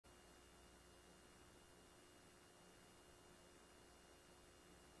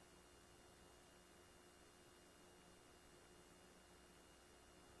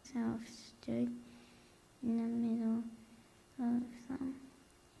himself stood in the middle of them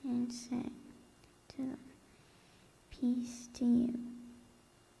and said to them, "Peace to you."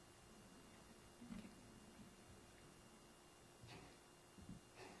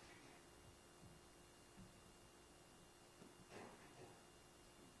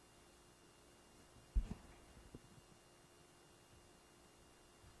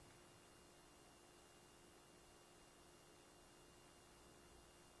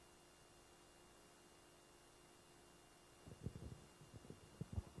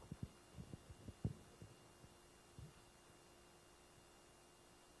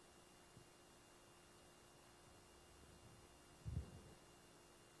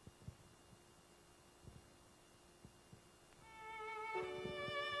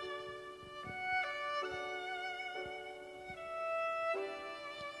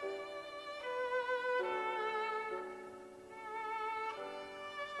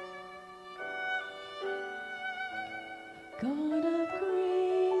 God of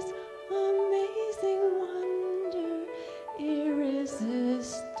grace, amazing wonder, irresistible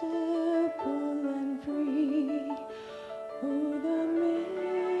and free. Oh, the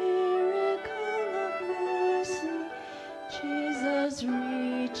miracle of mercy, Jesus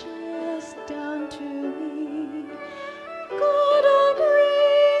reaches down to me. God of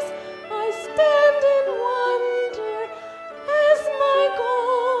grace, I stand in wonder as my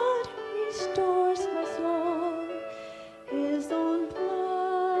God restores my soul. His own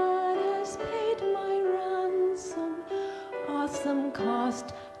blood has paid my ransom, awesome cost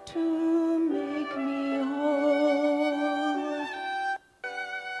to make me whole.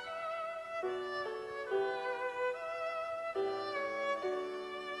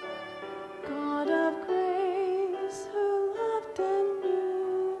 God of grace, who loved and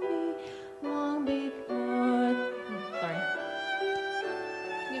knew me long before. Sorry.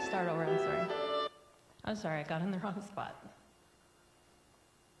 Can you start over? I'm sorry, I got in the wrong spot.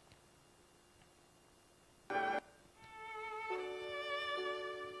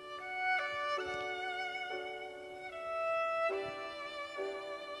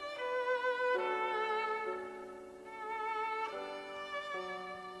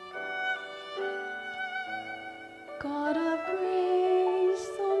 God of grace,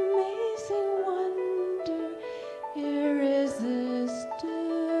 amazing wonder, irresistible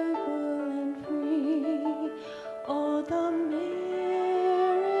and free. Oh, the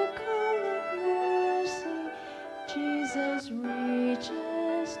miracle of mercy, Jesus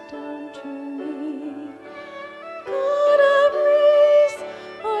reaches down to me. God of grace,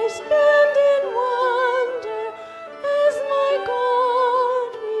 I stand in wonder as my God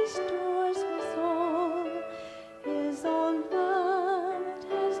restores my soul. His own blood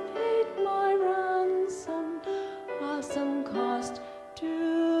has paid my ransom, awesome cost to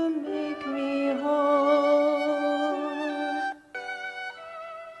make me whole.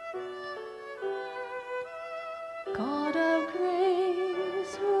 God of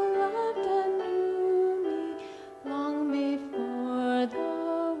grace, who loved and knew me long before the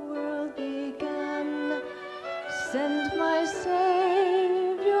world began, sent my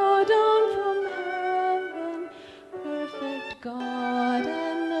Savior down from heaven, perfect God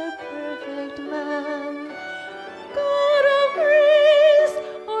and a perfect man. God of grace,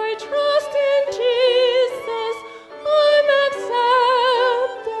 I trust in Jesus, I'm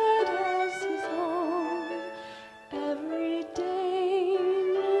accepted as his own. Every day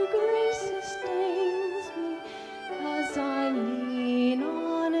new grace sustains me as I lean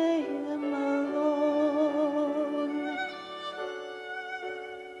on him alone.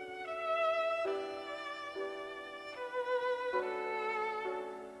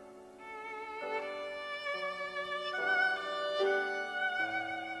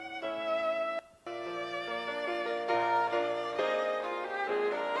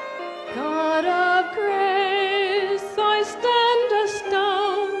 God of grace, I stand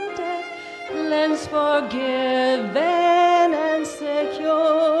astounded, cleansed, forgiven, and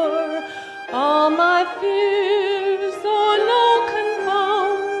secure. All my fears are now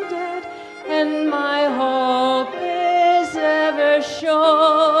confounded, and my hope is ever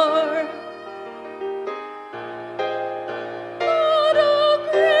sure. God of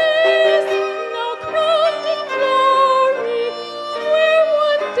grace, now crowned in glory, where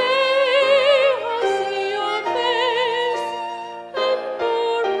one day I see your face, and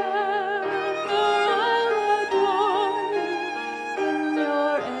forever I'll adore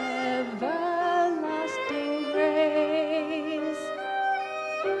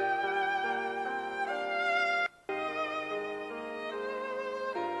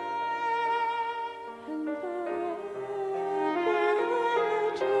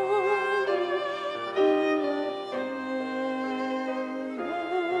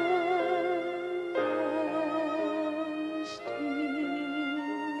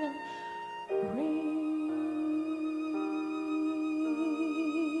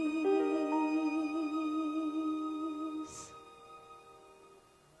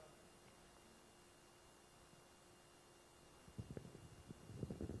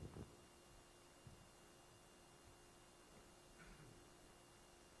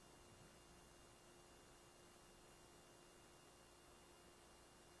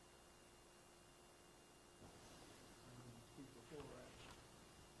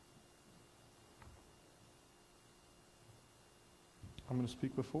I'm going to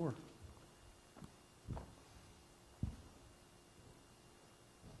speak before.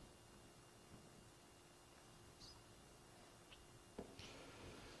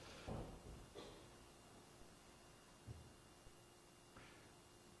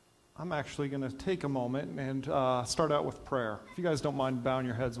 I'm actually going to take a moment and start out with prayer. If you guys don't mind bowing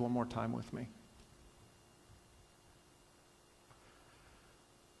your heads one more time with me.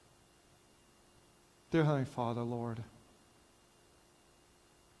 Dear Heavenly Father, Lord,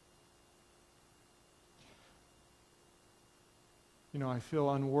 I feel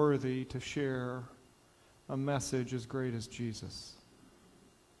unworthy to share a message as great as Jesus.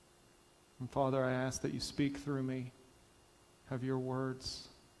 And Father, I ask that you speak through me. Have your words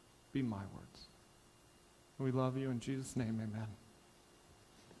be my words. We love you in Jesus' name, amen.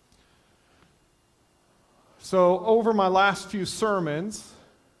 So over my last few sermons,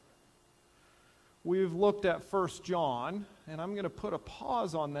 we've looked at 1 John, and I'm going to put a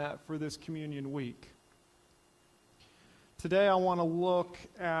pause on that for this communion week. Today I want to look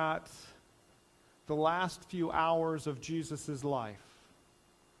at the last few hours of Jesus' life,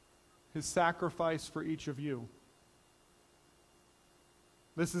 his sacrifice for each of you.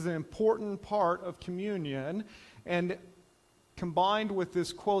 This is an important part of communion, and combined with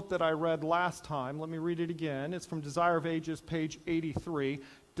this quote that I read last time, let me read it again. It's from Desire of Ages, page 83.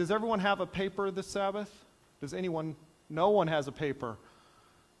 Does everyone have a paper this Sabbath? Does anyone? No one has a paper.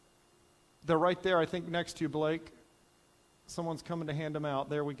 They're right there, I think, next to you, Blake. Someone's coming to hand them out.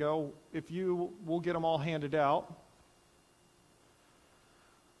 There we go. We'll get them all handed out.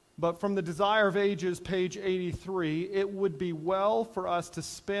 But from the Desire of Ages, page 83, it would be well for us to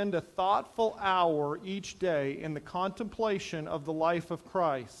spend a thoughtful hour each day in the contemplation of the life of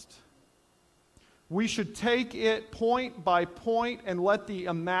Christ. We should take it point by point and let the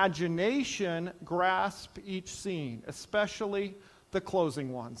imagination grasp each scene, especially the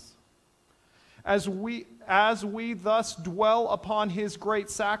closing ones. As we thus dwell upon his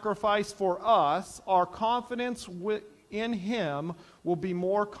great sacrifice for us, our confidence in him will be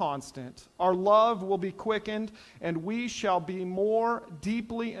more constant. Our love will be quickened, and we shall be more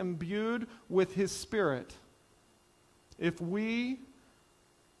deeply imbued with his Spirit. If we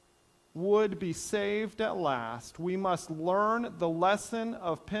would be saved at last, we must learn the lesson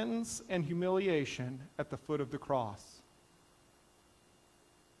of penance and humiliation at the foot of the cross.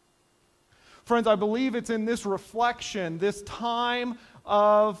 Friends, I believe it's in this reflection, this time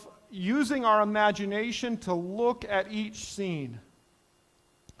of using our imagination to look at each scene,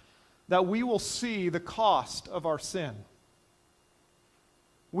 that we will see the cost of our sin.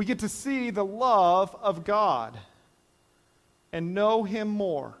 We get to see the love of God and know him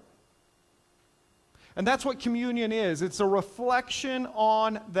more. And that's what communion is. It's a reflection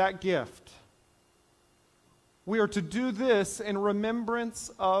on that gift. We are to do this in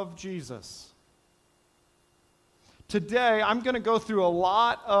remembrance of Jesus. Today, I'm going to go through a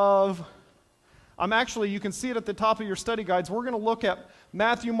lot of, you can see it at the top of your study guides. We're going to look at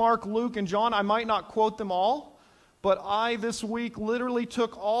Matthew, Mark, Luke, and John. I might not quote them all, but I this week literally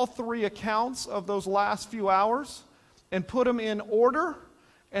took all three accounts of those last few hours and put them in order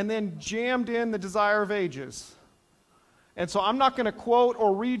and then jammed in the Desire of Ages. And so I'm not going to quote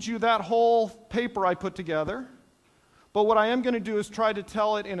or read you that whole paper I put together, but what I am going to do is try to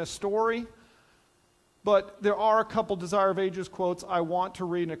tell it in a story. But there are a couple Desire of Ages quotes I want to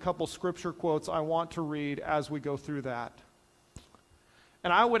read and a couple scripture quotes I want to read as we go through that.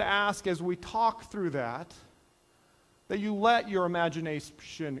 And I would ask as we talk through that you let your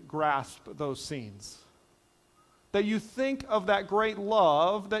imagination grasp those scenes. That you think of that great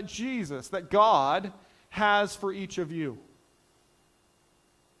love that Jesus, that God has for each of you.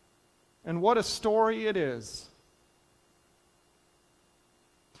 And what a story it is.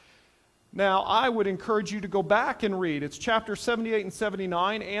 Now, I would encourage you to go back and read. It's chapter 78 and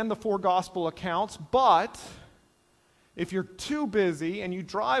 79 and the four gospel accounts. But if you're too busy and you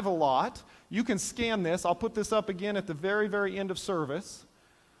drive a lot, you can scan this. I'll put this up again at the very, very end of service.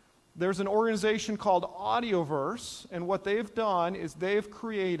 There's an organization called Audioverse, and what they've done is they've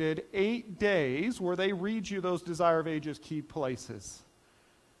created 8 days where they read you those Desire of Ages key places.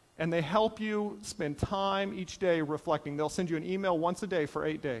 And they help you spend time each day reflecting. They'll send you an email once a day for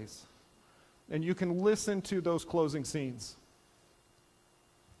 8 days. And you can listen to those closing scenes.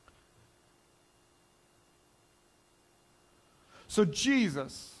 So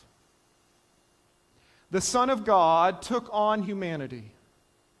Jesus, the Son of God, took on humanity.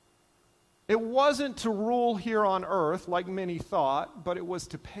 It wasn't to rule here on earth like many thought, but it was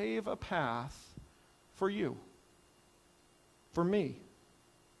to pave a path for you, for me.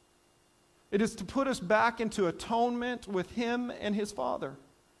 It is to put us back into atonement with him and his Father.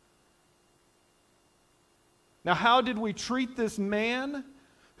 Now, how did we treat this man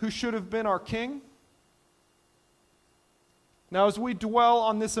who should have been our king? Now, as we dwell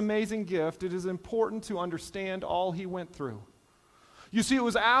on this amazing gift, it is important to understand all he went through. You see, it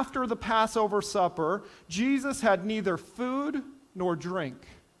was after the Passover supper. Jesus had neither food nor drink.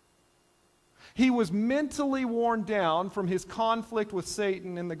 He was mentally worn down from his conflict with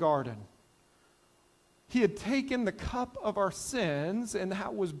Satan in the garden. He had taken the cup of our sins, and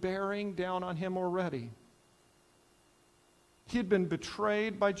that was bearing down on him already. He had been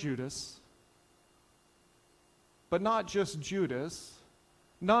betrayed by Judas, but not just Judas.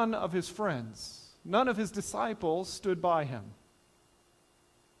 None of his friends, none of his disciples stood by him.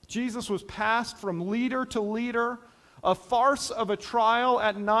 Jesus was passed from leader to leader, a farce of a trial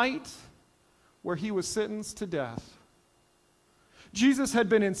at night where he was sentenced to death. Jesus had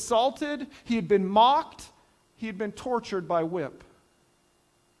been insulted, he had been mocked, he had been tortured by whip.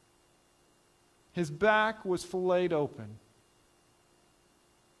 His back was filleted open.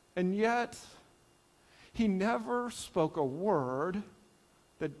 And yet, he never spoke a word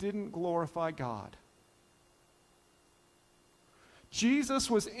that didn't glorify God. Jesus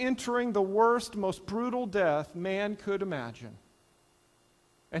was entering the worst, most brutal death man could imagine.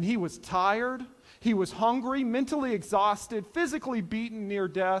 And he was tired, he was hungry, mentally exhausted, physically beaten near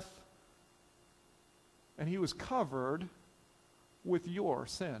death, and he was covered with your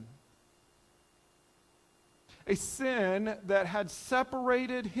sin. A sin that had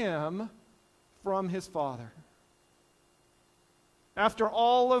separated him from his Father. After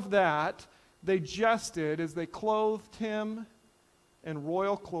all of that, they jested as they clothed him in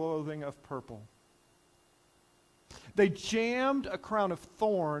royal clothing of purple. They jammed a crown of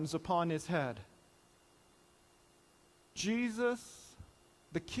thorns upon his head. Jesus,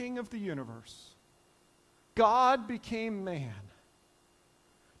 the King of the universe, God became man,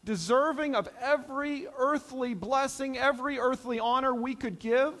 deserving of every earthly blessing, every earthly honor we could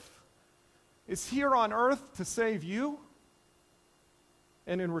give, is here on earth to save you.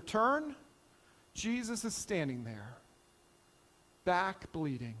 And in return, Jesus is standing there, back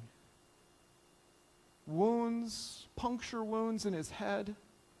bleeding. Wounds, puncture wounds in his head.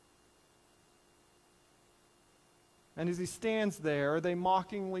 And as he stands there, they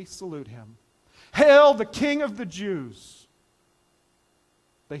mockingly salute him. Hail, the King of the Jews!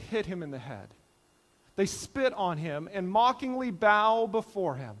 They hit him in the head. They spit on him and mockingly bow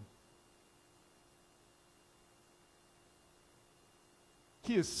before him.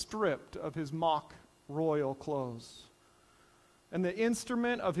 He is stripped of his mock royal clothes. And the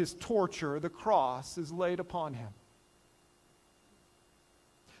instrument of his torture, the cross, is laid upon him.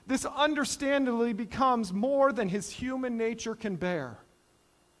 This understandably becomes more than his human nature can bear.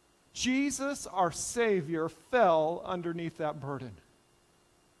 Jesus, our Savior, fell underneath that burden.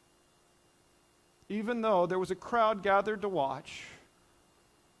 Even though there was a crowd gathered to watch,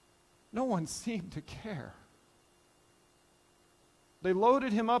 no one seemed to care. They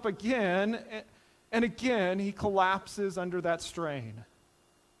loaded him up again, and again, he collapses under that strain.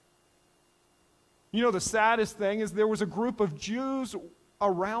 You know, the saddest thing is there was a group of Jews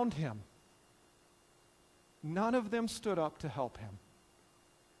around him. None of them stood up to help him.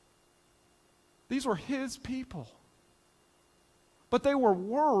 These were his people. But they were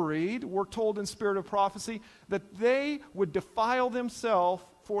worried, we're told in Spirit of Prophecy, that they would defile themselves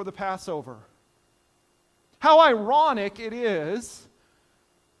for the Passover. How ironic it is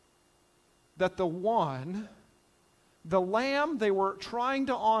that the lamb they were trying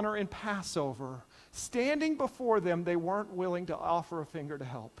to honor in Passover, standing before them, they weren't willing to offer a finger to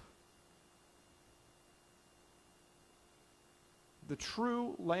help. The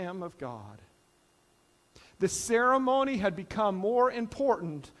true Lamb of God. The ceremony had become more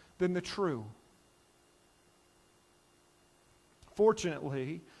important than the true.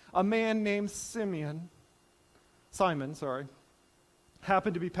 Fortunately, a man named Simon,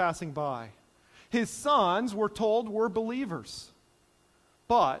 happened to be passing by. His sons, we're told, were believers.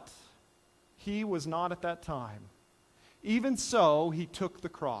 But he was not at that time. Even so, he took the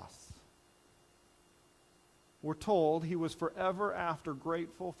cross. We're told he was forever after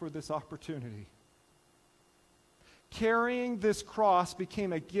grateful for this opportunity. Carrying this cross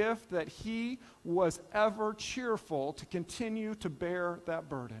became a gift that he was ever cheerful to continue to bear that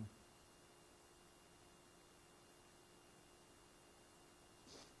burden.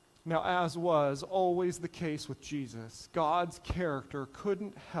 Now, as was always the case with Jesus, God's character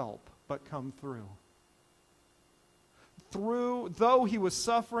couldn't help but come through. Though he was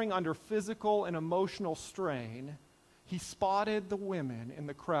suffering under physical and emotional strain, he spotted the women in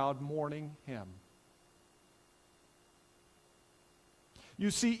the crowd mourning him. You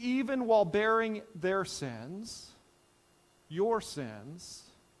see, even while bearing their sins, your sins,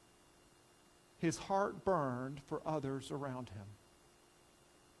 his heart burned for others around him.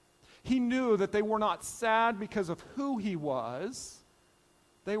 He knew that they were not sad because of who he was.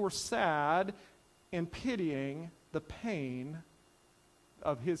 They were sad in pitying the pain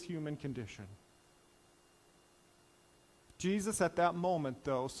of his human condition. Jesus at that moment,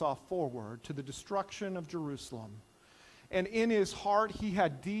 though, saw forward to the destruction of Jerusalem. And in his heart, he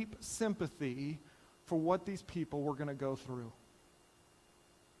had deep sympathy for what these people were going to go through.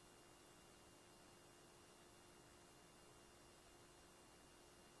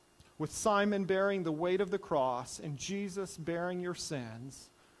 With Simon bearing the weight of the cross and Jesus bearing your sins,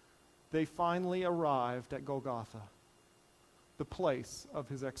 they finally arrived at Golgotha, the place of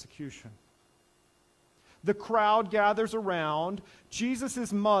his execution. The crowd gathers around.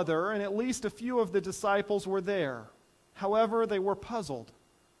 Jesus' mother and at least a few of the disciples were there. However, they were puzzled.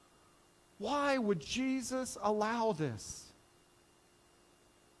 Why would Jesus allow this?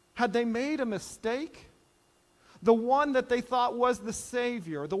 Had they made a mistake? The one that they thought was the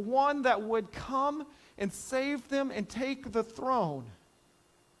Savior, the one that would come and save them and take the throne,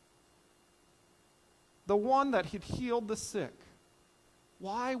 the one that had healed the sick.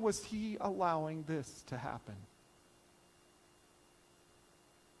 Why was he allowing this to happen?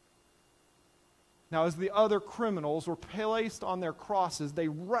 Now, as the other criminals were placed on their crosses, they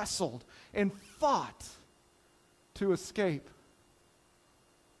wrestled and fought to escape.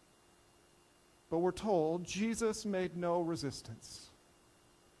 But we're told Jesus made no resistance.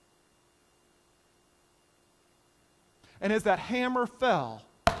 And as that hammer fell,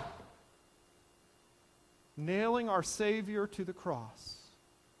 nailing our Savior to the cross,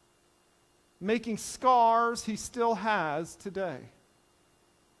 making scars he still has today,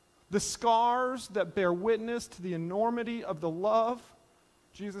 the scars that bear witness to the enormity of the love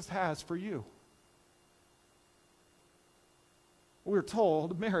Jesus has for you. We're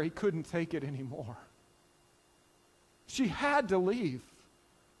told Mary couldn't take it anymore. She had to leave.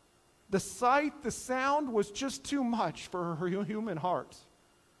 The sight, the sound was just too much for her human heart.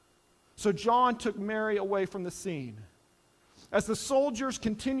 So John took Mary away from the scene. As the soldiers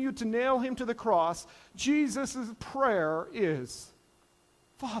continued to nail him to the cross, Jesus' prayer is,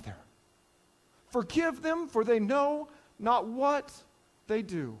 Father, forgive them, for they know not what they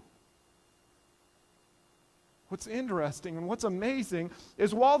do. What's interesting and what's amazing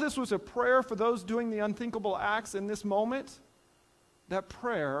is while this was a prayer for those doing the unthinkable acts in this moment, that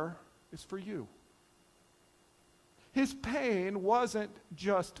prayer is for you. His pain wasn't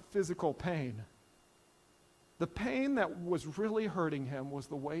just physical pain. The pain that was really hurting him was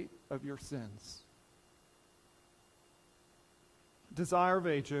the weight of your sins. Desire of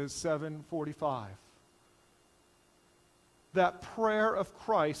Ages 7:45. That prayer of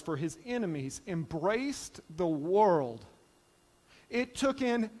Christ for his enemies embraced the world. It took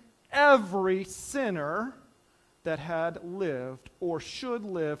in every sinner that had lived or should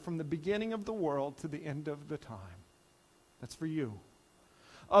live from the beginning of the world to the end of the time. That's for you.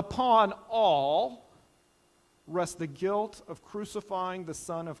 Upon all rests the guilt of crucifying the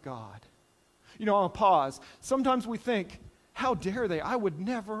Son of God. You know, I'll pause. Sometimes we think, how dare they? I would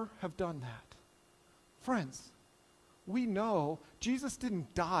never have done that. Friends, we know Jesus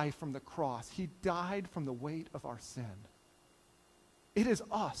didn't die from the cross. He died from the weight of our sin. It is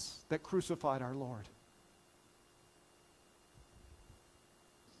us that crucified our Lord.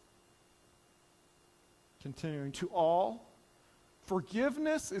 Continuing, to all,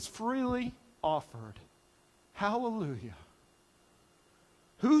 forgiveness is freely offered. Hallelujah.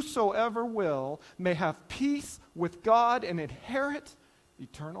 Whosoever will may have peace with God and inherit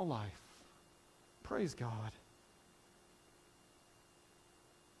eternal life. Praise God.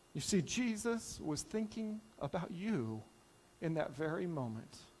 You see, Jesus was thinking about you in that very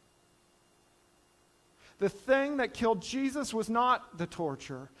moment. The thing that killed Jesus was not the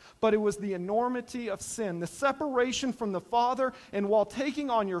torture, but it was the enormity of sin, the separation from the Father. And while taking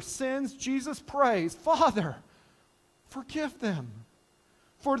on your sins, Jesus prays, Father, forgive them,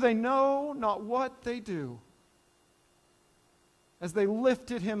 for they know not what they do. As they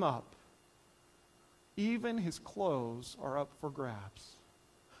lifted him up, even his clothes are up for grabs.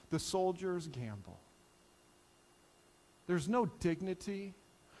 The soldiers gamble. There's no dignity,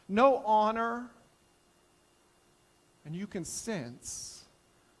 no honor, and you can sense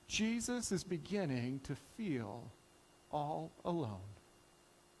Jesus is beginning to feel all alone.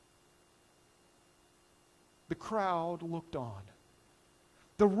 The crowd looked on.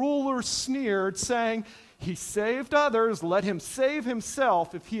 The rulers sneered, saying, "He saved others, let him save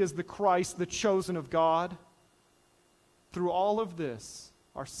himself if he is the Christ, the chosen of God." Through all of this,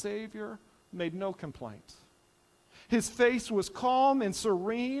 our Savior made no complaint. His face was calm and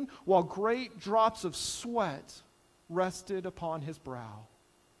serene, while great drops of sweat rested upon his brow.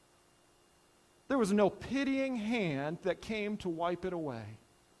 There was no pitying hand that came to wipe it away.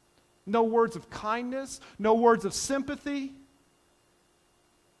 No words of kindness, no words of sympathy.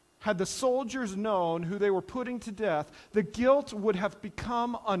 Had the soldiers known who they were putting to death, the guilt would have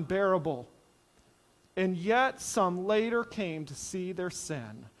become unbearable. And yet some later came to see their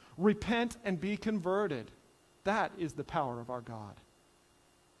sin, repent and be converted. That is the power of our God.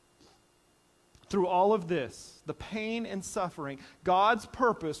 Through all of this, the pain and suffering, God's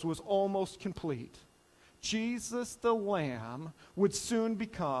purpose was almost complete. Jesus the Lamb would soon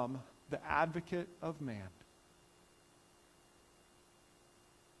become the advocate of man.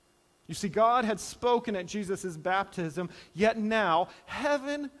 You see, God had spoken at Jesus' baptism, yet now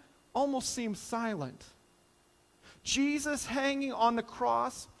heaven almost seemed silent. Jesus hanging on the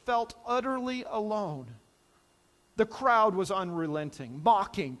cross felt utterly alone. The crowd was unrelenting,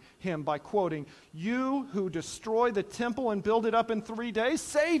 mocking him by quoting, "You who destroy the temple and build it up in 3 days,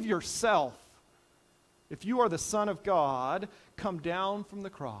 save yourself. If you are the Son of God, come down from the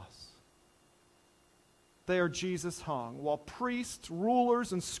cross." There Jesus hung, while priests,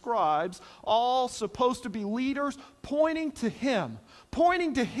 rulers, and scribes, all supposed to be leaders, pointing to him,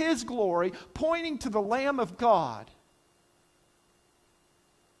 pointing to his glory, pointing to the Lamb of God,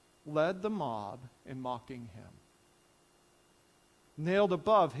 led the mob in mocking him. Nailed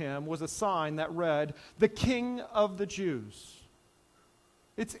above him was a sign that read, "The King of the Jews."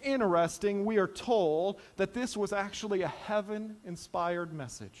 It's interesting, we are told that this was actually a heaven-inspired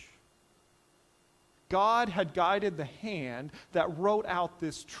message. God had guided the hand that wrote out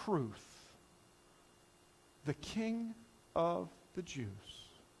this truth. The King of the Jews.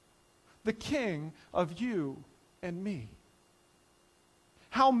 The King of you and me.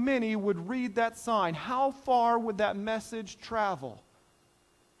 How many would read that sign? How far would that message travel?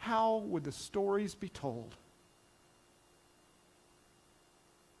 How would the stories be told?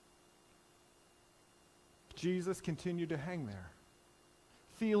 Jesus continued to hang there,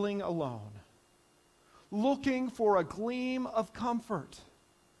 feeling alone, looking for a gleam of comfort.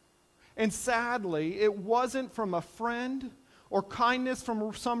 And sadly, it wasn't from a friend or kindness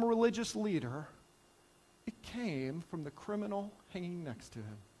from some religious leader. It came from the criminal hanging next to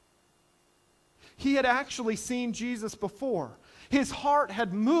him. He had actually seen Jesus before. His heart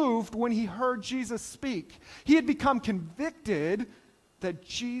had moved when he heard Jesus speak. He had become convicted that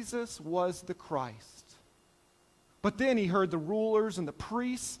Jesus was the Christ. But then he heard the rulers and the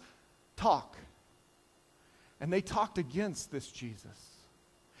priests talk. And they talked against this Jesus.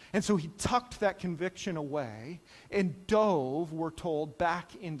 And so he tucked that conviction away and dove, we're told,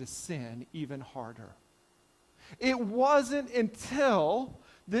 back into sin even harder. It wasn't until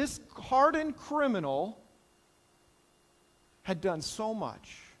this hardened criminal had done so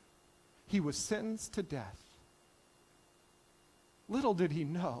much, he was sentenced to death. Little did he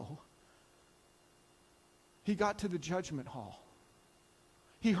know, he got to the judgment hall.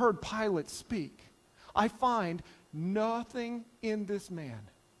 He heard Pilate speak, "I find nothing in this man."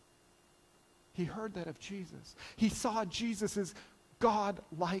 He heard that of Jesus. He saw Jesus'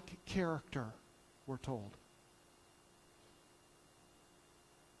 God-like character, we're told.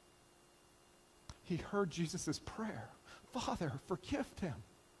 He heard Jesus' prayer, "Father, forgive them."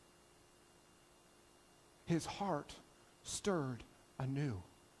 His heart stirred anew.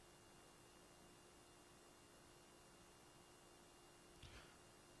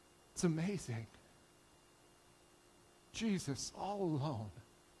 It's amazing. Jesus all alone.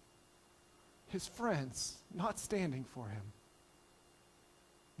 His friends not standing for him.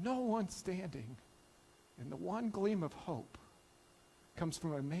 No one standing. And the one gleam of hope comes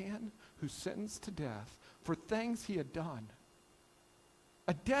from a man who's sentenced to death for things he had done.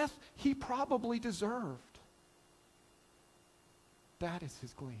 A death he probably deserved. That is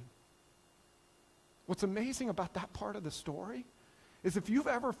his gleam. What's amazing about that part of the story is if you've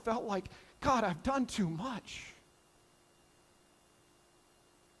ever felt like, "God, I've done too much,"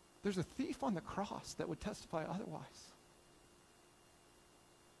 there's a thief on the cross that would testify otherwise.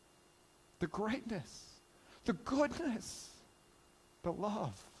 The greatness, the goodness, the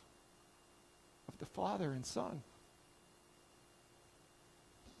love of the Father and Son.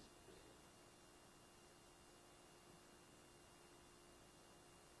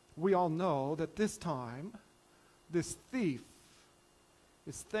 We all know that this time, this thief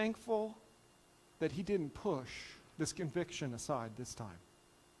is thankful that he didn't push this conviction aside this time.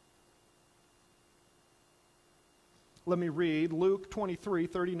 Let me read Luke 23,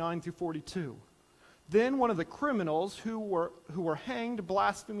 39 through 42. Then one of the criminals who were hanged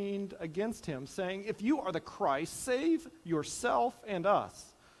blasphemed against him, saying, "If you are the Christ, save yourself and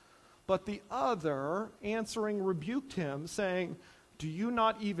us." But the other, answering, rebuked him, saying, "Do you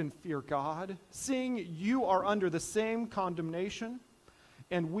not even fear God, seeing you are under the same condemnation?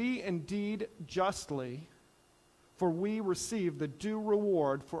 And we indeed justly, for we receive the due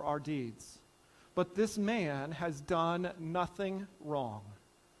reward for our deeds. But this man has done nothing wrong."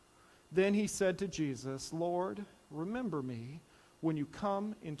 Then he said to Jesus, "Lord, remember me when you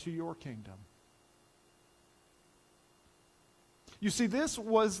come into your kingdom." You see, this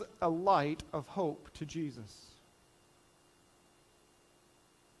was a light of hope to Jesus.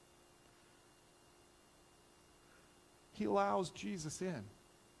 He allows Jesus in.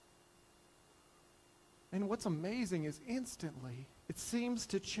 And what's amazing is instantly it seems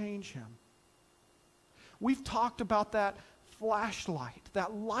to change him. We've talked about that flashlight,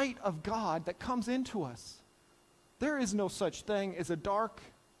 that light of God that comes into us. There is no such thing as a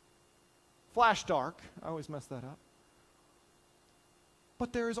flash dark. I always mess that up.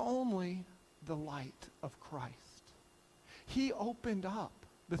 But there is only the light of Christ. He opened up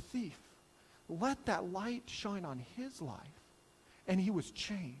the thief, let that light shine on his life, and he was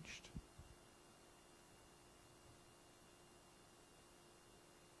changed.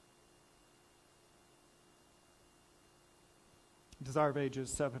 Desire of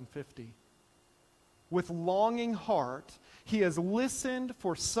Ages 750. With longing heart, he has listened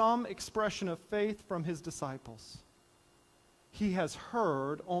for some expression of faith from his disciples. He has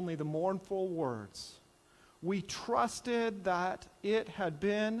heard only the mournful words. We trusted that it had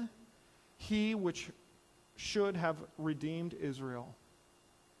been he which should have redeemed Israel.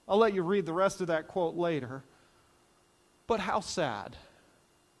 I'll let you read the rest of that quote later. But how sad.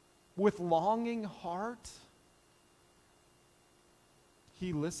 With longing heart,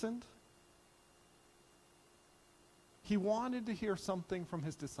 he listened. He wanted to hear something from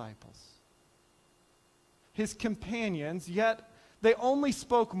his disciples, his companions, yet they only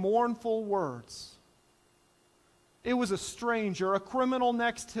spoke mournful words. It was a stranger, a criminal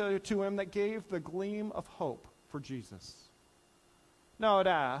next to him that gave the gleam of hope for Jesus. Now I'd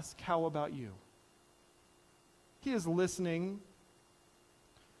ask, how about you? He is listening.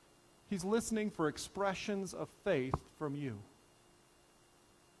 He's listening for expressions of faith from you.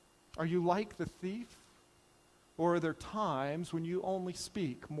 Are you like the thief? Or are there times when you only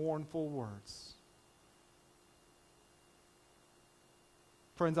speak mournful words?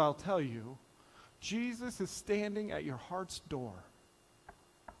 Friends, I'll tell you, Jesus is standing at your heart's door,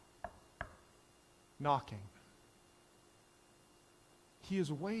 knocking. He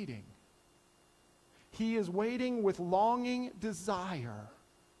is waiting. He is waiting with longing desire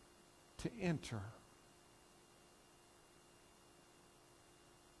to enter.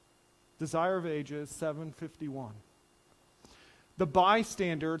 Desire of Ages 751. The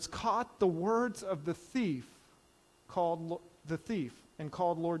bystanders caught the words of the thief and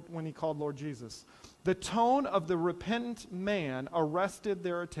called Lord Jesus. The tone of the repentant man arrested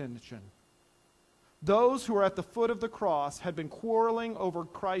their attention. Those who were at the foot of the cross had been quarreling over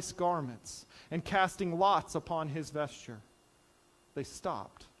Christ's garments and casting lots upon his vesture. They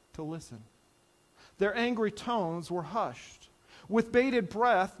stopped to listen. Their angry tones were hushed. With bated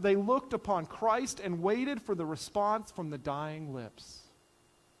breath, they looked upon Christ and waited for the response from the dying lips.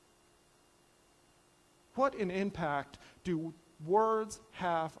 What an impact do words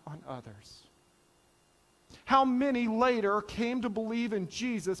have on others? How many later came to believe in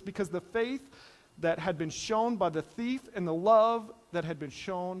Jesus because the faith that had been shown by the thief and the love that had been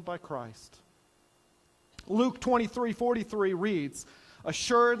shown by Christ? Luke 23:43 reads,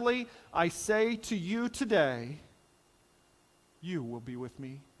 "Assuredly, I say to you today, you will be with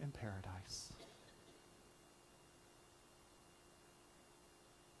me in paradise."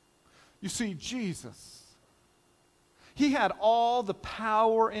 You see, Jesus, he had all the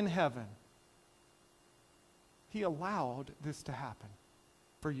power in heaven. He allowed this to happen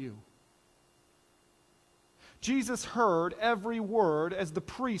for you. Jesus heard every word as the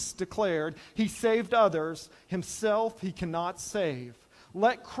priests declared, "He saved others, himself he cannot save.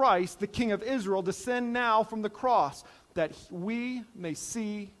 Let Christ, the King of Israel, descend now from the cross, that we may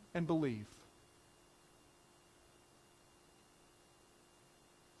see and believe."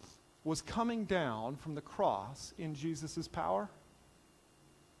 Was coming down from the cross in Jesus' power?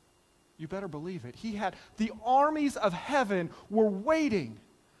 You better believe it. He had the armies of heaven were waiting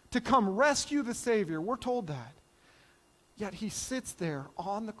to come rescue the Savior. We're told that. Yet he sits there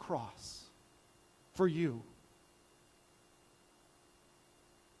on the cross for you.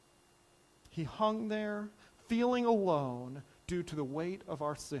 He hung there, feeling alone due to the weight of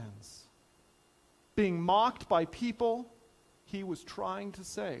our sins, being mocked by people he was trying to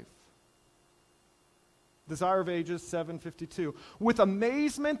save. Desire of Ages 7:52. With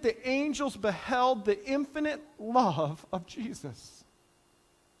amazement, the angels beheld the infinite love of Jesus,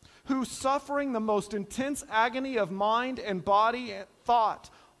 who, suffering the most intense agony of mind and body and thought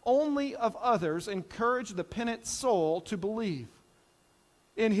only of others, encouraged the penitent soul to believe.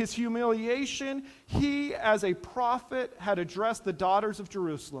 In his humiliation, he, as a prophet, had addressed the daughters of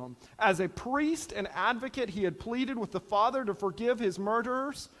Jerusalem. As a priest and advocate, he had pleaded with the Father to forgive his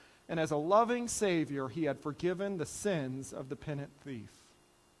murderers. And as a loving Savior, he had forgiven the sins of the penitent thief.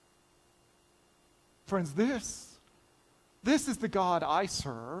 Friends, this is the God I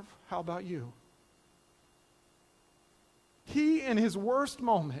serve. How about you? He, in his worst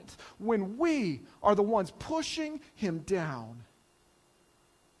moment, when we are the ones pushing him down,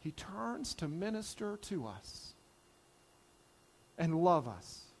 he turns to minister to us and love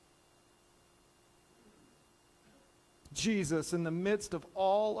us. Jesus, in the midst of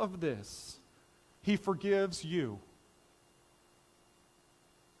all of this, he forgives you.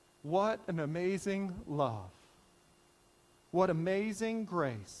 What an amazing love. What amazing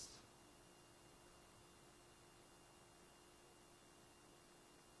grace.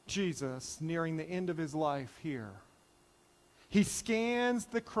 Jesus, nearing the end of his life here, he scans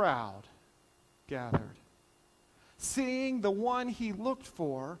the crowd gathered, seeing the one he looked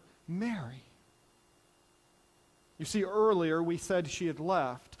for, Mary. You see, earlier we said she had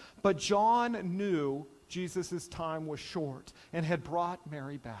left, but John knew Jesus' time was short and had brought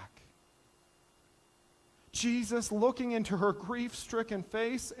Mary back. Jesus, looking into her grief-stricken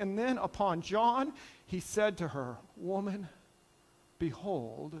face, and then upon John, he said to her, "Woman,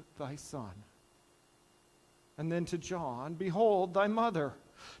 behold thy son." And then to John, "Behold thy mother."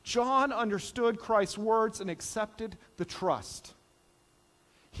 John understood Christ's words and accepted the trust.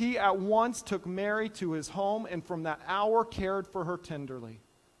 He at once took Mary to his home and from that hour cared for her tenderly.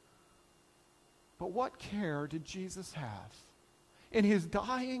 But what care did Jesus have? In his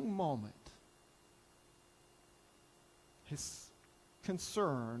dying moment, his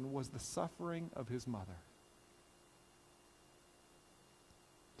concern was the suffering of his mother.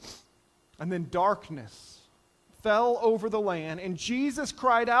 And then darkness fell over the land, and Jesus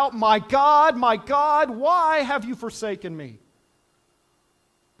cried out, my God, why have you forsaken me?"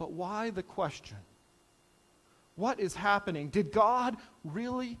 But why the question? What is happening? Did God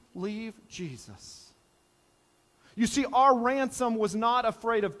really leave Jesus? You see, our ransom was not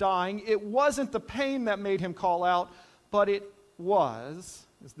afraid of dying. It wasn't the pain that made him call out, but it was,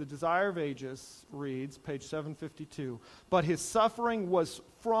 as the Desire of Ages reads, page 752, but his suffering was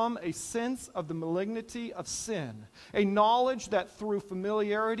from a sense of the malignity of sin, a knowledge that through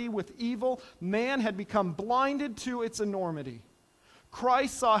familiarity with evil, man had become blinded to its enormity.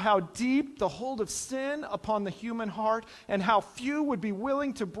 Christ saw how deep the hold of sin upon the human heart and how few would be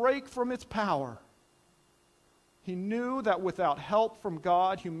willing to break from its power. He knew that without help from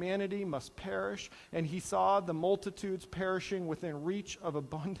God, humanity must perish, and he saw the multitudes perishing within reach of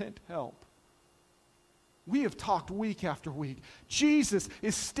abundant help. We have talked week after week. Jesus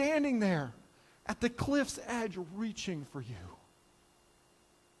is standing there at the cliff's edge reaching for you.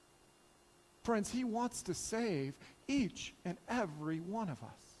 Friends, he wants to save each and every one of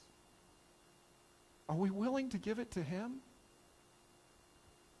us. Are we willing to give it to him?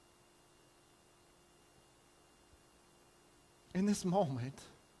 In this moment,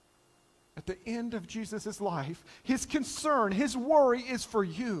 at the end of Jesus' life, his concern, his worry is for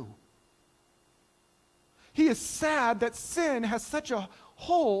you. He is sad that sin has such a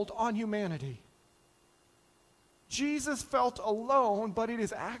hold on humanity. Jesus felt alone, but it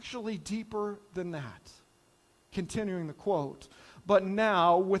is actually deeper than that. Continuing the quote, "But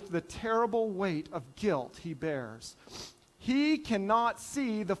now, with the terrible weight of guilt he bears, he cannot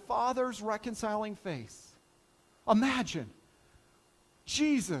see the Father's reconciling face." Imagine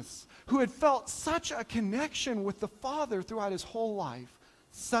Jesus, who had felt such a connection with the Father throughout his whole life,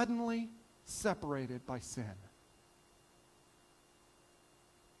 suddenly separated by sin.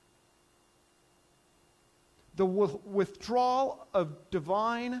 The withdrawal of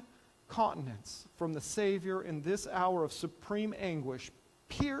divine continence from the Savior in this hour of supreme anguish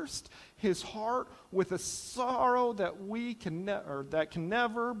pierced his heart with a sorrow that that can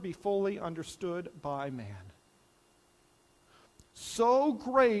never be fully understood by man. So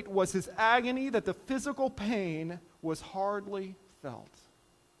great was his agony that the physical pain was hardly felt.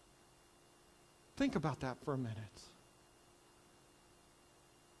 Think about that for a minute.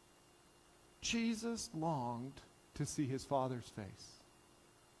 Jesus longed to see his Father's face.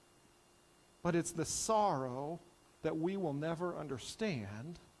 but it's the sorrow that we will never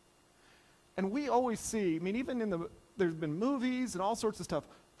understand. And we always see, I mean, even there's been movies and all sorts of stuff,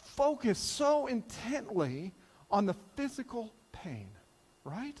 focus so intently on the physical pain,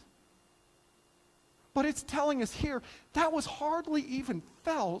 right? But it's telling us here that was hardly even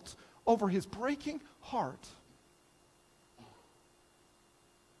felt over his breaking heart.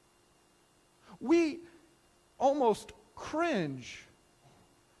 We almost cringe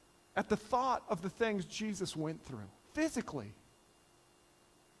at the thought of the things Jesus went through physically.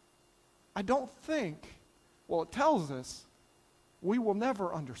 I don't think, well, it tells us we will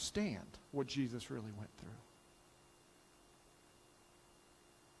never understand what Jesus really went through.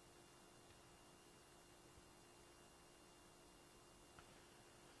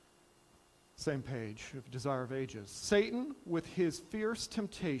 Same page of Desire of Ages. Satan, with his fierce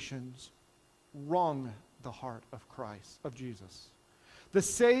temptations, wrung the heart of Christ, of Jesus. The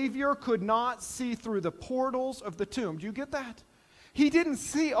Savior could not see through the portals of the tomb. Do you get that? He didn't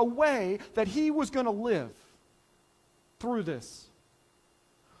see a way that he was going to live through this.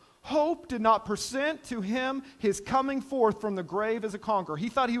 Hope did not present to him his coming forth from the grave as a conqueror. He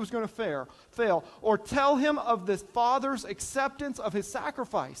thought he was going to fail, or tell him of the Father's acceptance of his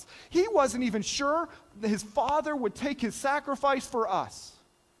sacrifice. He wasn't even sure that his Father would take his sacrifice for us.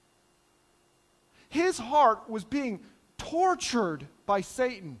 His heart was being tortured by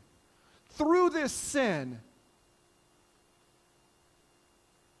Satan through this sin.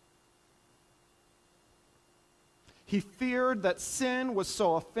 He feared that sin was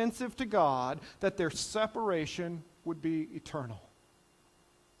so offensive to God that their separation would be eternal.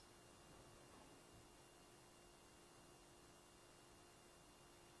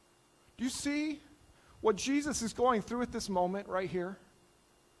 Do you see what Jesus is going through at this moment right here?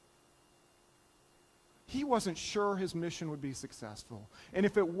 He wasn't sure his mission would be successful. And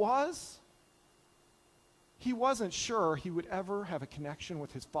if it was, he wasn't sure he would ever have a connection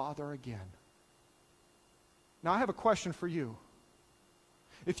with his Father again. Now, I have a question for you.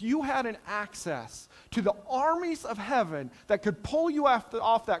 If you had an access to the armies of heaven that could pull you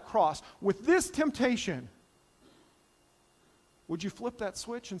off that cross with this temptation, would you flip that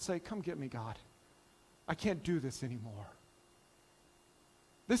switch and say, "Come get me, God. I can't do this anymore.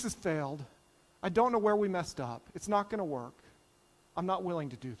 This has failed. I don't know where we messed up. It's not going to work. I'm not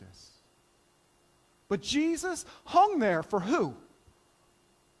willing to do this." But Jesus hung there for who?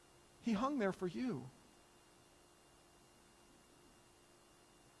 He hung there for you.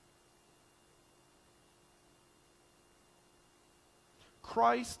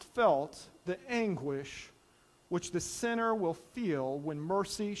 Christ felt the anguish which the sinner will feel when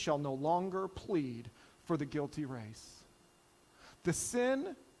mercy shall no longer plead for the guilty race. The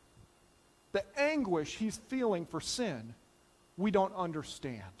sin, the anguish he's feeling for sin, we don't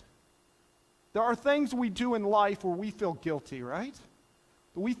understand. There are things we do in life where we feel guilty, right?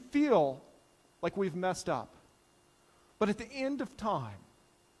 We feel like we've messed up. But at the end of time,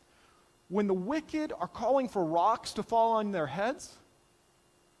 when the wicked are calling for rocks to fall on their heads,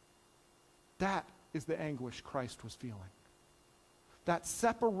 that is the anguish Christ was feeling. That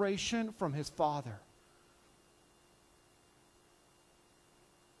separation from his Father.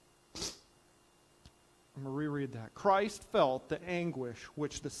 I'm going to reread that. Christ felt the anguish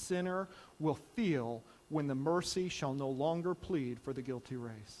which the sinner will feel when the mercy shall no longer plead for the guilty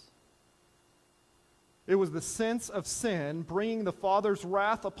race. It was the sense of sin bringing the Father's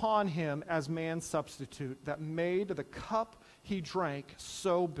wrath upon him as man's substitute that made the cup he drank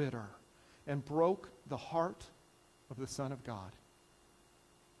so bitter and broke the heart of the Son of God.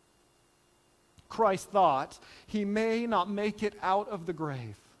 Christ thought he may not make it out of the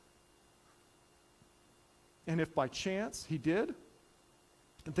grave. And if by chance he did,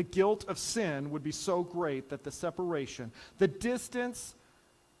 the guilt of sin would be so great that the separation, the distance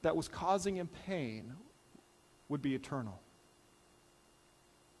that was causing him pain, would be eternal.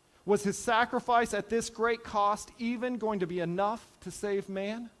 Was his sacrifice at this great cost even going to be enough to save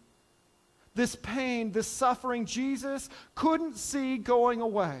man? This pain, this suffering, Jesus couldn't see going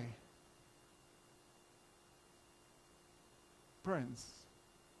away. Friends,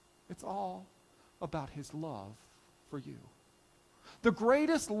 it's all about his love for you. The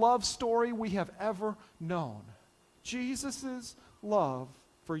greatest love story we have ever known. Jesus' love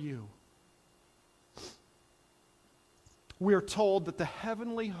for you. We are told that the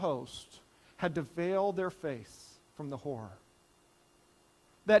heavenly host had to veil their face from the horror.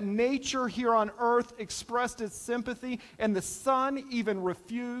 That nature here on earth expressed its sympathy, and the sun even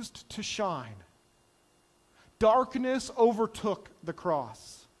refused to shine. Darkness overtook the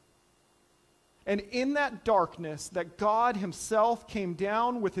cross. And in that darkness, that God himself came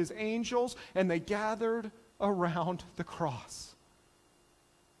down with his angels, and they gathered around the cross.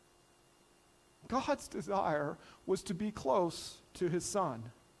 God's desire was to be close to his Son.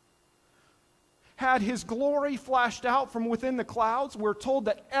 Had his glory flashed out from within the clouds, we're told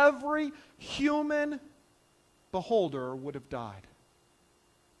that every human beholder would have died.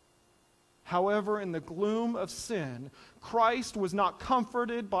 However, in the gloom of sin, Christ was not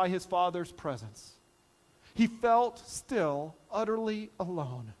comforted by his Father's presence. He felt still utterly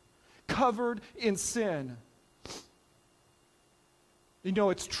alone, covered in sin. You know,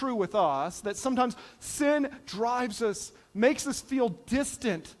 it's true with us that sometimes sin drives us, makes us feel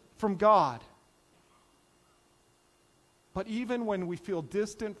distant from God. But even when we feel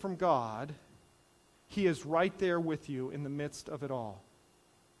distant from God, he is right there with you in the midst of it all.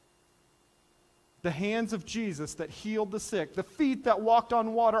 The hands of Jesus that healed the sick, the feet that walked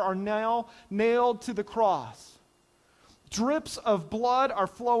on water are now nailed to the cross. Drips of blood are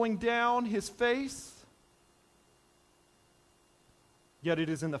flowing down his face. Yet it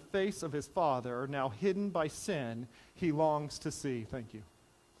is in the face of his Father, now hidden by sin, he longs to see. Thank you.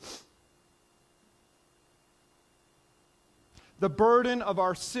 The burden of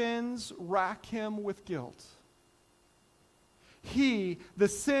our sins rack him with guilt. He, the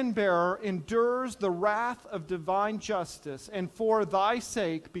sin-bearer, endures the wrath of divine justice, and for thy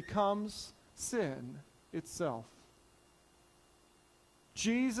sake becomes sin itself.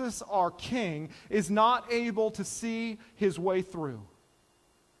 Jesus, our King, is not able to see his way through.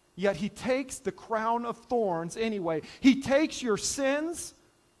 Yet he takes the crown of thorns anyway. He takes your sins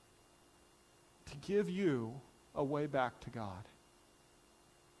to give you a way back to God.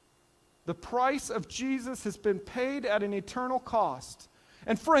 The price of Jesus has been paid at an eternal cost.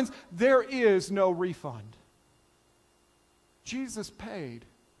 And friends, there is no refund. Jesus paid.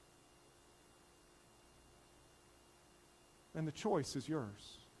 And the choice is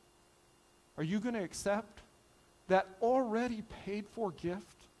yours. Are you going to accept that already paid for gift?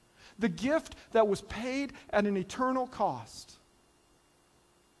 The gift that was paid at an eternal cost.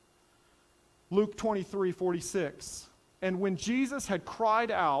 Luke 23:46. And when Jesus had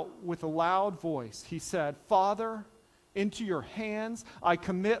cried out with a loud voice, he said, Father, into your hands I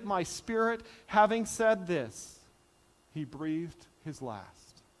commit my spirit. Having said this, he breathed his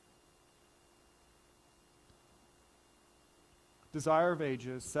last. Desire of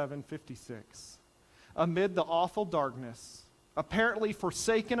Ages 7:56. Amid the awful darkness, apparently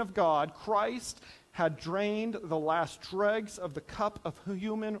forsaken of God, Christ had drained the last dregs of the cup of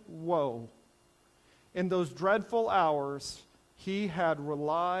human woe. In those dreadful hours, he had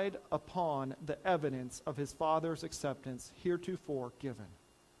relied upon the evidence of his Father's acceptance heretofore given.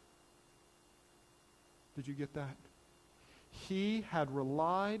 Did you get that? He had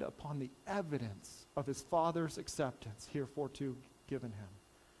relied upon the evidence of his Father's acceptance heretofore given him.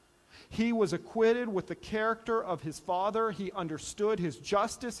 He was acquitted with the character of his Father. He understood his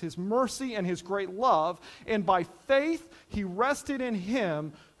justice, his mercy, and his great love. And by faith, he rested in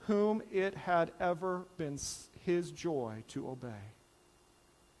him whom it had ever been his joy to obey.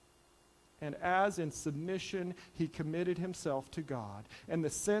 And as in submission he committed himself to God, and the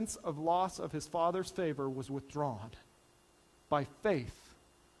sense of loss of his Father's favor was withdrawn. By faith,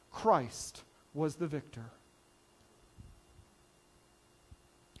 Christ was the victor.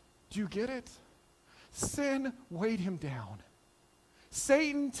 Do you get it? Sin weighed him down.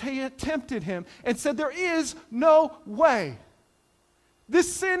 Satan tempted him and said, there is no way.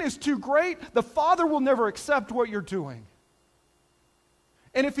 This sin is too great. The Father will never accept what you're doing.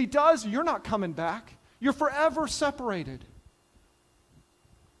 And if he does, you're not coming back. You're forever separated.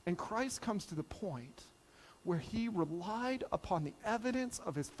 And Christ comes to the point where he relied upon the evidence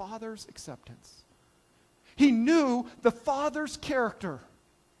of his Father's acceptance. He knew the Father's character.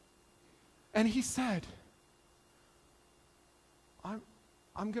 And he said,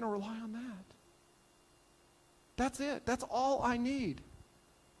 I'm going to rely on that. That's it. That's all I need.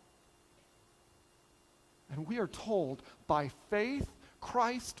 And we are told, by faith,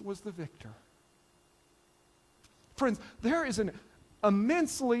 Christ was the victor. Friends, there is an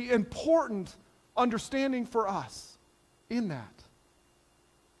immensely important understanding for us in that.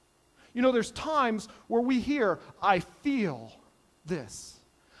 You know, there's times where we hear, I feel this.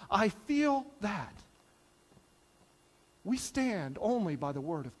 I feel that. We stand only by the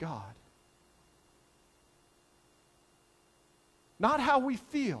Word of God. Not how we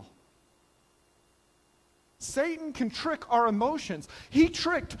feel. Satan can trick our emotions. He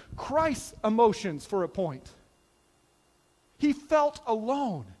tricked Christ's emotions for a point. He felt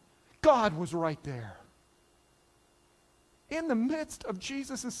alone. God was right there. In the midst of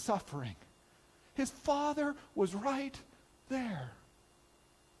Jesus' suffering, His Father was right there.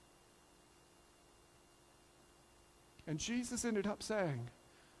 And Jesus ended up saying,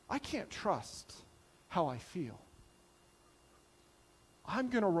 I can't trust how I feel. I'm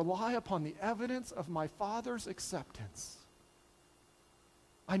going to rely upon the evidence of my Father's acceptance.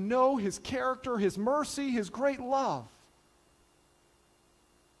 I know His character, His mercy, His great love.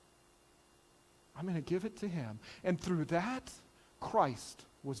 I'm going to give it to Him. And through that, Christ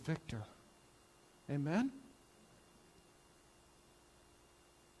was victor. Amen?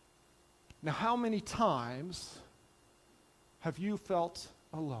 Now, how many times have you felt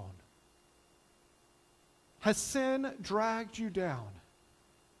alone? Has sin dragged you down?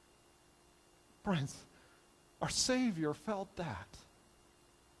 Friends, our Savior felt that.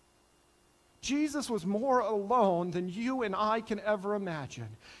 Jesus was more alone than you and I can ever imagine.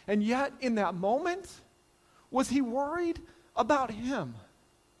 And yet, in that moment, was He worried about him?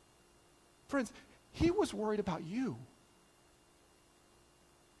 Friends, He was worried about you.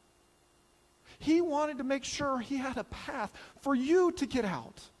 He wanted to make sure He had a path for you to get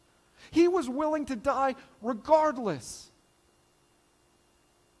out. He was willing to die regardless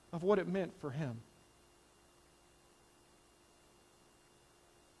of what it meant for Him.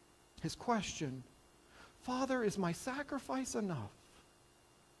 His question, Father, is my sacrifice enough?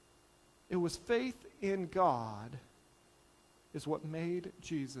 It was faith in God is what made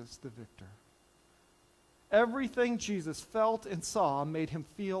Jesus the victor. Everything Jesus felt and saw made Him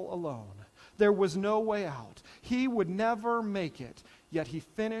feel alone. There was no way out. He would never make it, yet He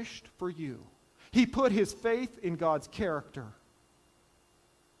finished for you. He put His faith in God's character.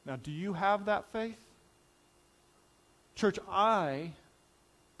 Now, do you have that faith? Church, I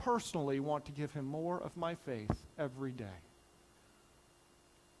personally want to give Him more of my faith every day.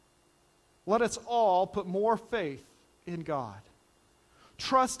 Let us all put more faith in God,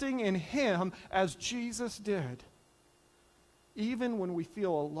 trusting in Him as Jesus did, even when we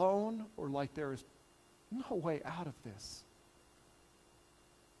feel alone or like there is no way out of this.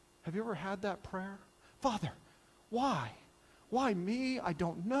 Have you ever had that prayer? Father, why? Why me? I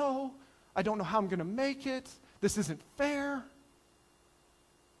don't know. I don't know how I'm going to make it. This isn't fair.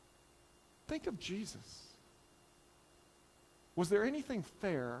 Think of Jesus. Was there anything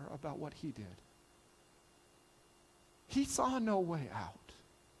fair about what He did? He saw no way out,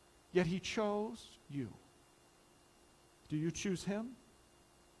 yet He chose you. Do you choose Him?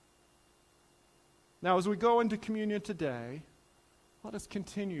 Now, as we go into communion today, let us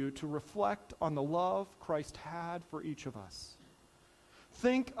continue to reflect on the love Christ had for each of us.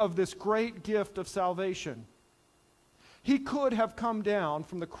 Think of this great gift of salvation. He could have come down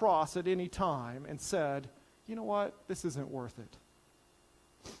from the cross at any time and said, you know what, this isn't worth it.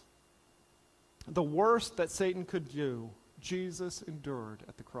 The worst that Satan could do, Jesus endured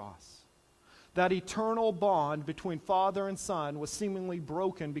at the cross. That eternal bond between Father and Son was seemingly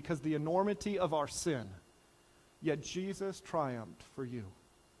broken because of the enormity of our sin. Yet Jesus triumphed for you.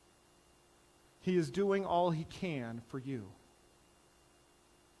 He is doing all He can for you.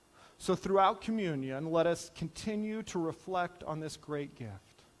 So throughout communion, let us continue to reflect on this great gift.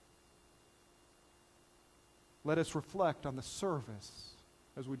 Let us reflect on the service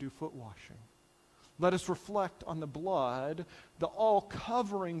as we do foot washing. Let us reflect on the blood, the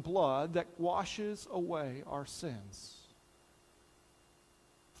all-covering blood that washes away our sins,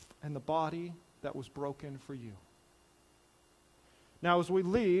 and the body that was broken for you. Now, as we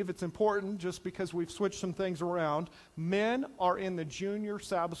leave, it's important, just because we've switched some things around, men are in the junior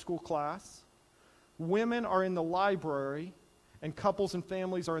Sabbath school class, women are in the library, and couples and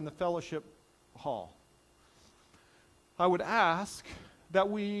families are in the fellowship hall. I would ask that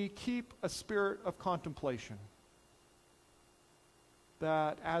we keep a spirit of contemplation.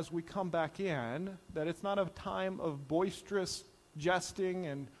 That as we come back in, that it's not a time of boisterous jesting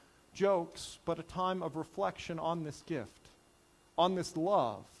and jokes, but a time of reflection on this gift, on this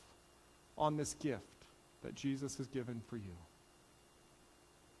love, on this gift that Jesus has given for you.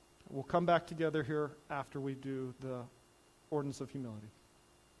 We'll come back together here after we do the ordinance of humility.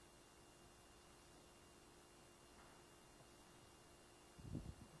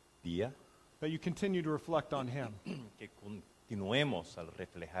 Día That you continue to reflect on Him, que continuemos al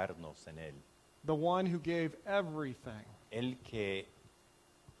reflejarnos en Él. the one who gave everything Él que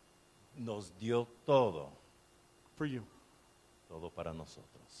nos dio todo, for you. todo para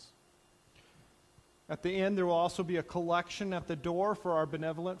nosotros. At the end, there will also be a collection at the door for our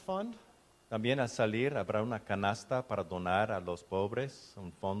benevolent fund. También al salir habrá una canasta para donar a los pobres,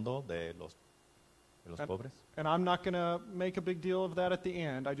 un fondo de los pobres. And I'm not going to make a big deal of that at the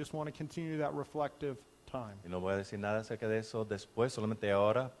end. I just want to continue that reflective time. Y no voy a decir nada acerca de eso después, solamente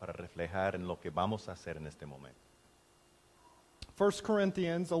ahora para reflejar en lo que vamos a hacer en este momento. 1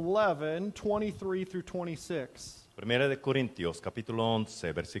 Corinthians 11, 23 through 26. Primera de Corintios, capítulo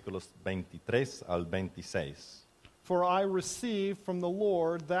 11, versículos 23 al 26. For I received from the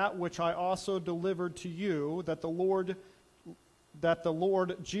Lord that which I also delivered to you, that the Lord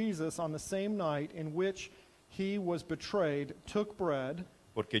Jesus, on the same night in which he was betrayed, took bread,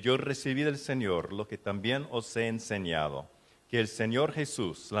 Porque yo recibí del Señor lo que también os he enseñado, que el Señor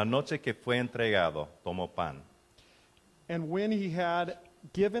Jesús, la noche que fue entregado, tomó pan. and when he had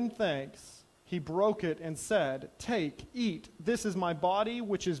given thanks, he broke it and said, Take, eat, this is my body,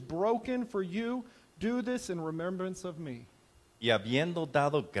 which is broken for you. Do this in remembrance of me. Y habiendo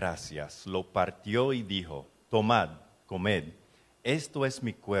dado gracias, lo partió y dijo, Tomad, comed, esto es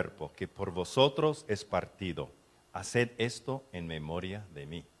mi cuerpo, que por vosotros es partido. Haced esto en memoria de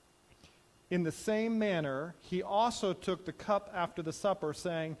mí. In the same manner, he also took the cup after the supper,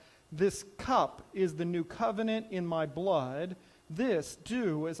 saying, This cup is the new covenant in my blood. This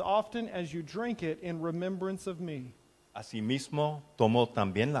do as often as you drink it in remembrance of me. Asimismo, tomó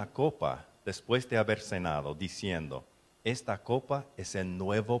también la copa después de haber cenado, diciendo, Esta copa es el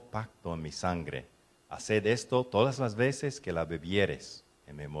nuevo pacto en mi sangre. Haced esto todas las veces que la bebieres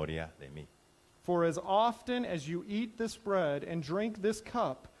en memoria de mí. For as often as you eat this bread and drink this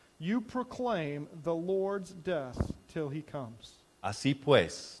cup, you proclaim the Lord's death till he comes. Así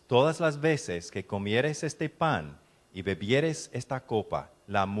pues, todas las veces que comieres este pan y bebieres esta copa,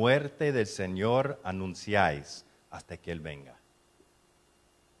 la muerte del Señor anunciáis hasta que Él venga.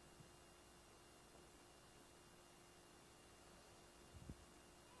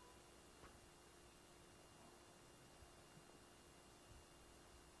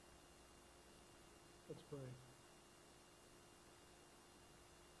 Let's pray.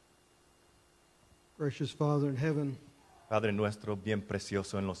 Gracious Father in heaven, Padre nuestro, bien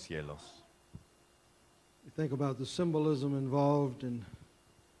precioso en los cielos, we think about the symbolism involved in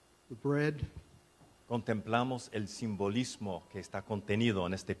the bread. contemplamos el simbolismo que está contenido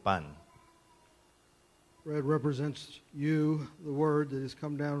en este pan. Bread represents you, the Word that has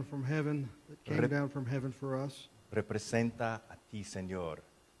come down from heaven, that came Rep- down from heaven for us. Representa a ti, Señor,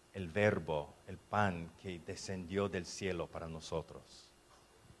 el verbo, el pan que descendió del cielo para nosotros.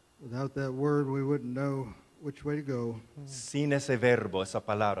 Without that Word, we wouldn't know which way to go. Sin ese verbo, esa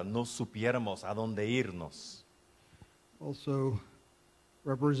palabra, no supiéramos a dónde irnos. Also,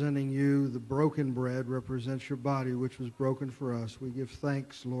 representing you, the broken bread represents your body, which was broken for us. We give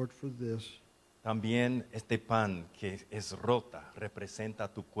thanks, Lord, for this. También este pan que es rota representa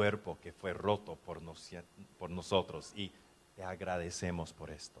tu cuerpo que fue roto por nosotros y te agradecemos por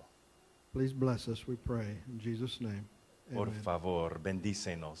esto. Please bless us, we pray. In Jesus' name, Por amen. favor,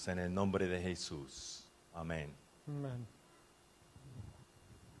 bendícenos en el nombre de Jesús. Amén. Amen.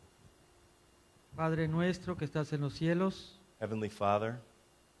 Padre nuestro que estás en los cielos, Heavenly Father,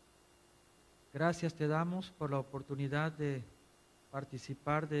 gracias te damos por la oportunidad de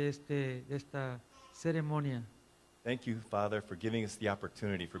participar de esta ceremonia. thank you, Father, for giving us the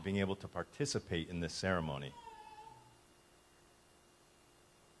opportunity for being able to participate in this ceremony.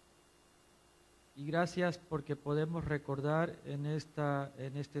 Y gracias porque podemos recordar en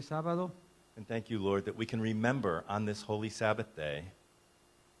este sábado And thank you, Lord, that we can remember on this holy Sabbath day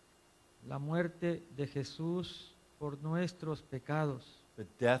la muerte de Jesús por nuestros pecados. the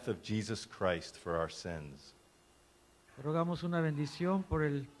death of Jesus Christ for our sins. Rogamos una bendición por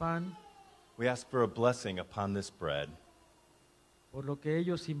el pan, We ask for a blessing upon this bread, por lo que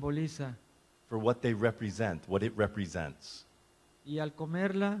ello simboliza. for what they represent, what it represents. Y al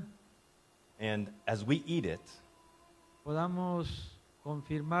comerla And as we eat it, podamos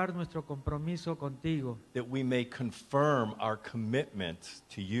confirmar nuestro compromiso contigo, that we may confirm our commitment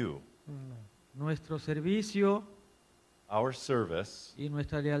to you, nuestro servicio our service, y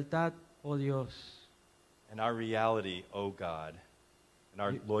nuestra lealtad, oh Dios. and our reality, O God, and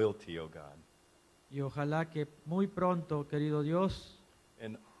our loyalty, O God. Y ojalá que muy pronto, querido Dios,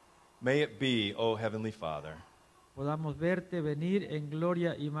 And may it be, O Heavenly Father, podamos verte venir en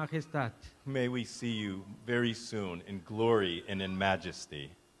gloria y majestad. may we see you very soon in glory and in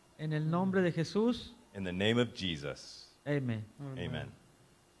majesty. En el nombre de Jesús, In the name of Jesus, amén. amen.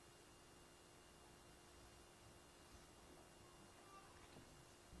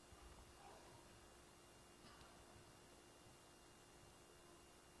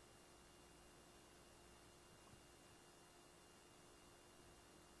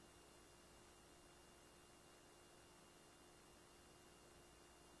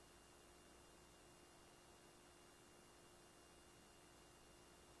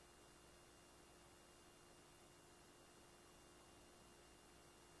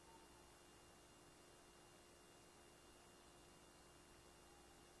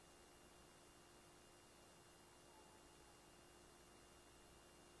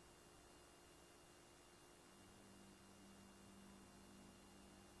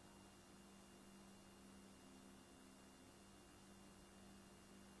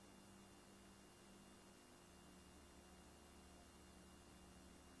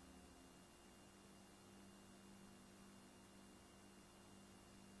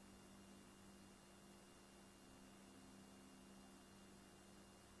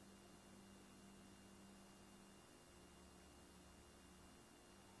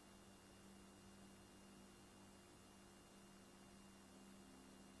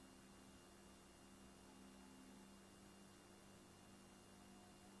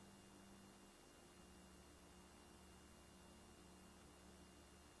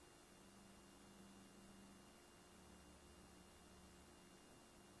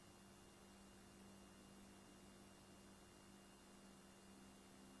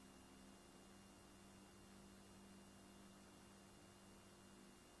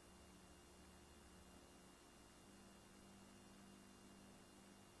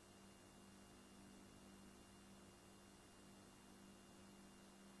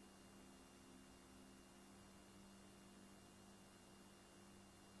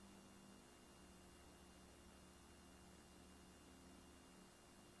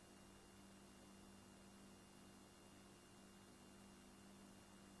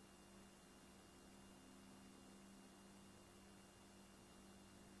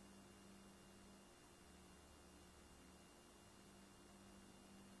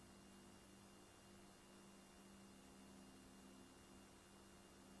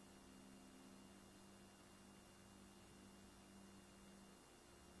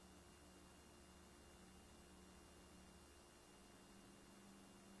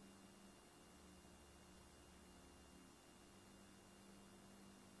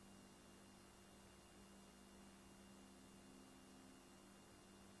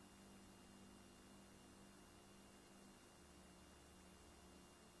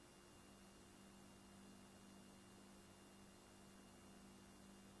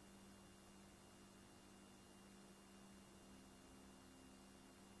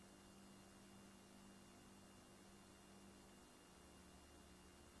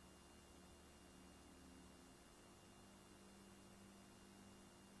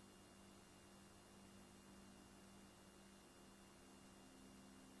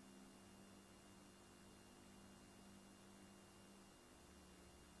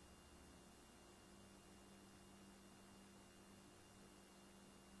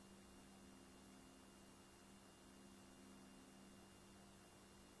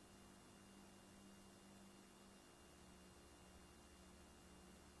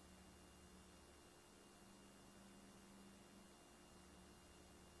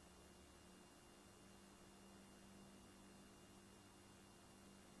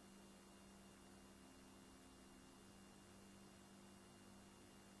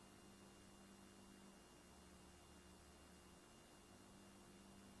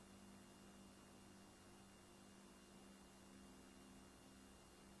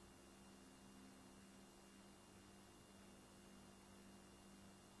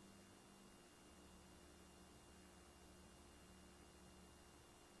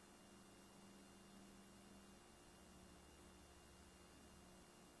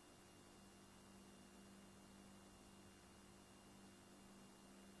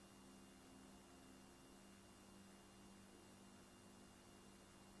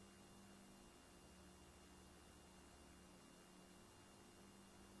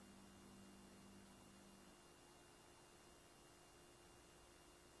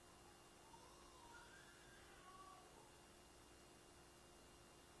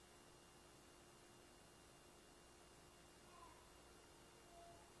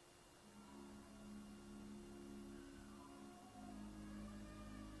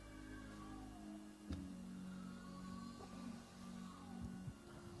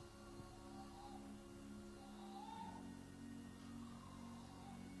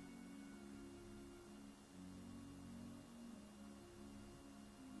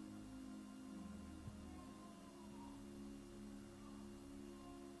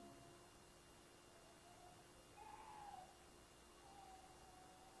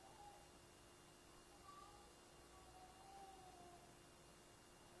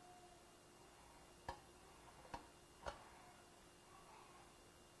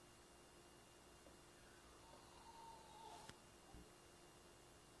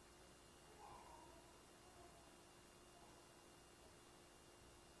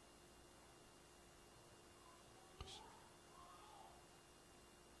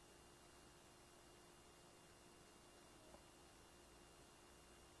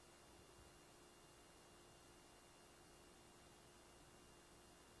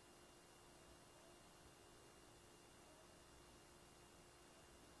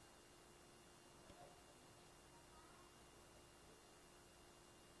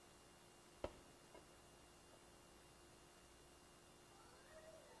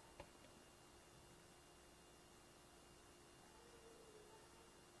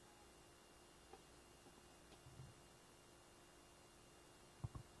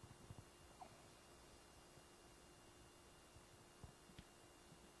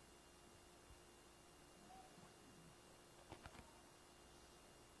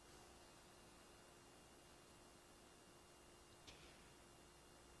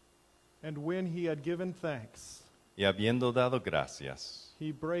 And when he had given thanks, Y habiendo dado gracias,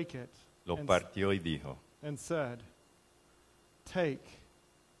 he brake it lo and, partió y dijo, and said, Take,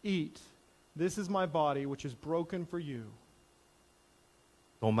 eat, this is my body which is broken for you.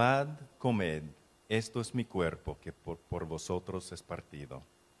 tomad, comed, esto es mi cuerpo que por vosotros es partido.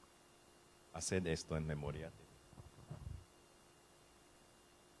 Haced esto en memoria de mí.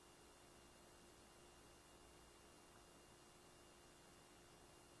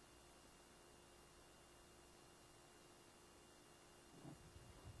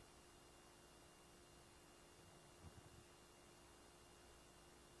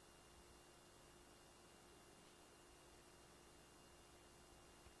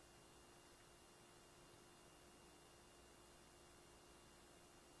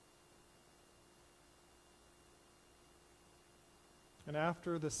 And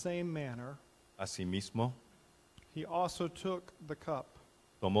after the same manner, Asimismo, he also took the cup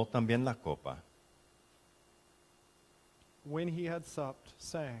tomó también la copa, when he had supped,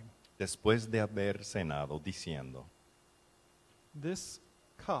 saying, después de haber cenado, diciendo, This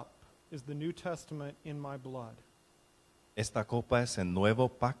cup is the New Testament in my blood. esta copa es el nuevo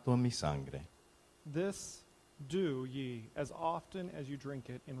pacto en mi sangre. This do ye as often as you drink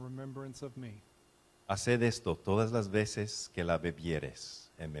it in remembrance of me. Haced esto todas las veces que la bebieres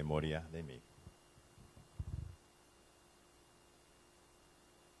en memoria de mí.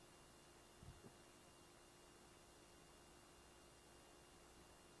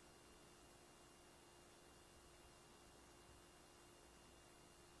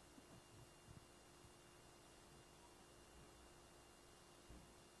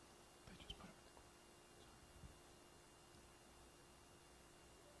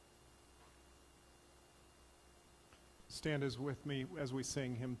 Stand as with me as we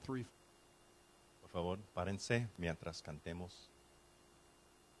sing hymn 3. Por favor, párense mientras cantemos